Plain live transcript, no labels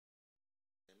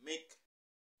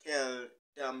Mikkel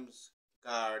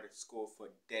damsgaard score for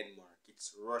Denmark.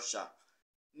 It's Russia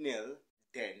 0,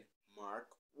 Denmark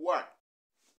 1.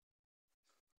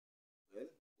 Well,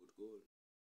 good goal.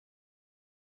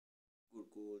 Good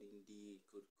goal indeed.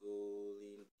 Good goal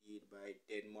indeed by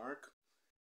Denmark.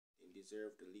 They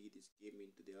deserve to lead this game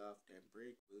into the halftime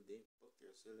break. Will they put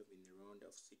themselves in the round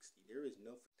of 16? There is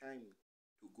enough time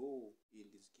to go in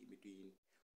this game between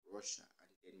Russia and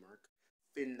Denmark.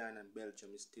 Finland and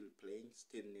Belgium is still playing,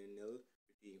 still 0-0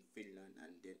 between Finland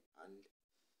and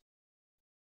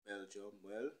Belgium.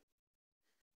 Well,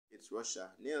 it's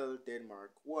Russia 0,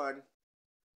 Denmark 1.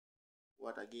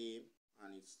 What a game,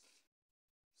 and it's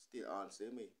still on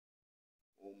semi.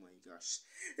 Oh my gosh.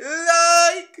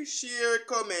 Like, share,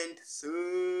 comment,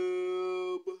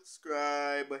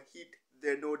 subscribe, hit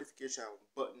the notification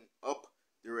button up.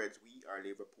 The Reds, we are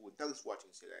Liverpool. Thanks for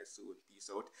watching. See you guys soon. Peace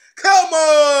out. Come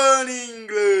on,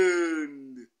 England!